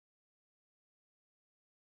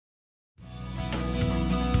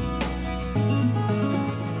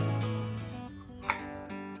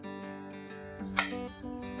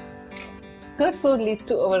Good food leads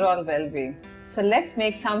to overall well-being. So let's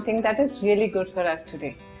make something that is really good for us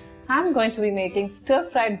today. I'm going to be making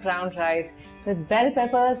stir-fried brown rice with bell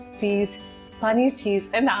peppers, peas, paneer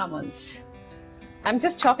cheese and almonds. I'm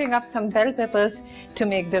just chopping up some bell peppers to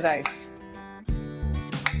make the rice.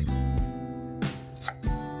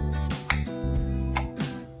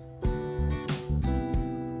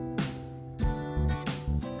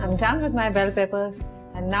 I'm done with my bell peppers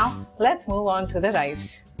and now let's move on to the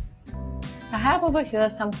rice. I have over here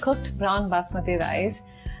some cooked brown basmati rice.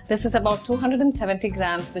 This is about 270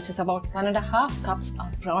 grams, which is about 1.5 cups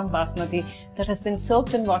of brown basmati that has been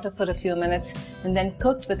soaked in water for a few minutes and then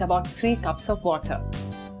cooked with about 3 cups of water.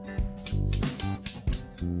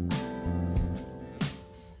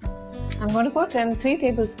 I'm going to put in 3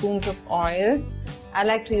 tablespoons of oil. I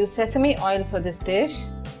like to use sesame oil for this dish.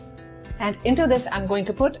 And into this I'm going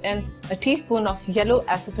to put in a teaspoon of yellow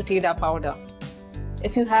asafetida powder.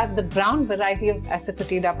 If you have the brown variety of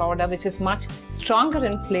asafetida powder, which is much stronger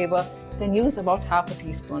in flavor, then use about half a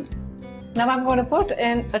teaspoon. Now I'm going to put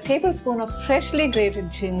in a tablespoon of freshly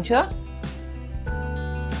grated ginger,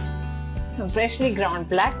 some freshly ground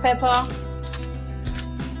black pepper.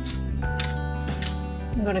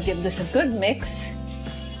 I'm going to give this a good mix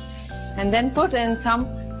and then put in some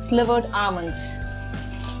slivered almonds.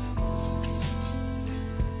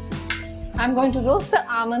 I'm going to roast the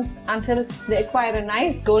almonds until they acquire a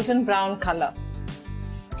nice golden brown color.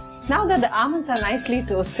 Now that the almonds are nicely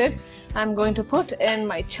toasted, I'm going to put in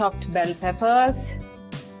my chopped bell peppers.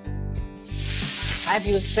 I've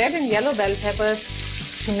used red and yellow bell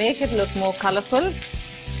peppers to make it look more colorful.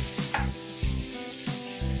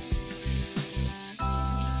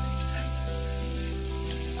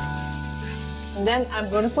 And then I'm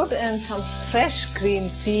going to put in some fresh green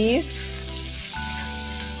peas.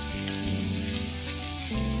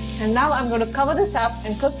 And now I'm going to cover this up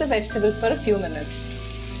and cook the vegetables for a few minutes.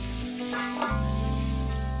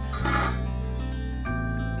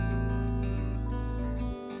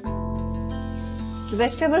 The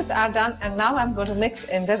vegetables are done and now I'm going to mix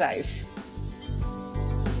in the rice.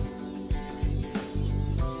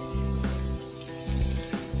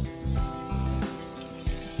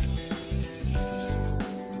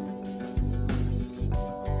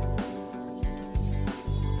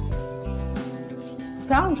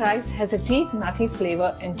 Brown rice has a deep nutty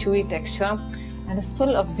flavor and chewy texture and is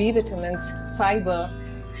full of B vitamins, fiber,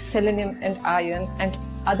 selenium and iron and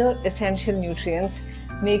other essential nutrients,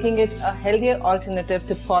 making it a healthier alternative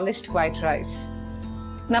to polished white rice.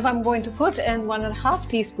 Now I'm going to put in 1.5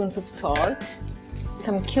 teaspoons of salt,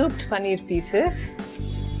 some cubed paneer pieces.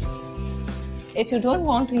 If you don't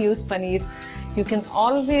want to use paneer, you can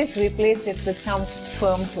always replace it with some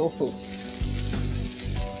firm tofu.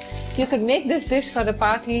 You could make this dish for a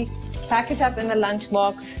party, pack it up in a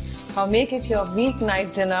lunchbox, or make it your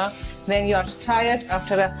weeknight dinner when you're tired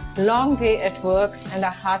after a long day at work and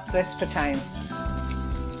are hard pressed for time.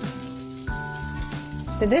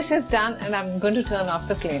 The dish is done and I'm going to turn off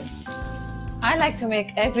the flame. I like to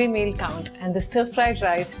make every meal count, and the stir-fried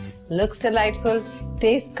rice looks delightful,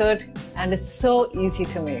 tastes good, and is so easy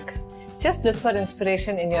to make. Just look for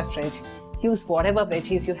inspiration in your fridge. Use whatever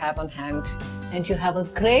veggies you have on hand, and you have a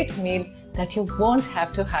great meal that you won't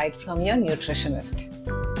have to hide from your nutritionist.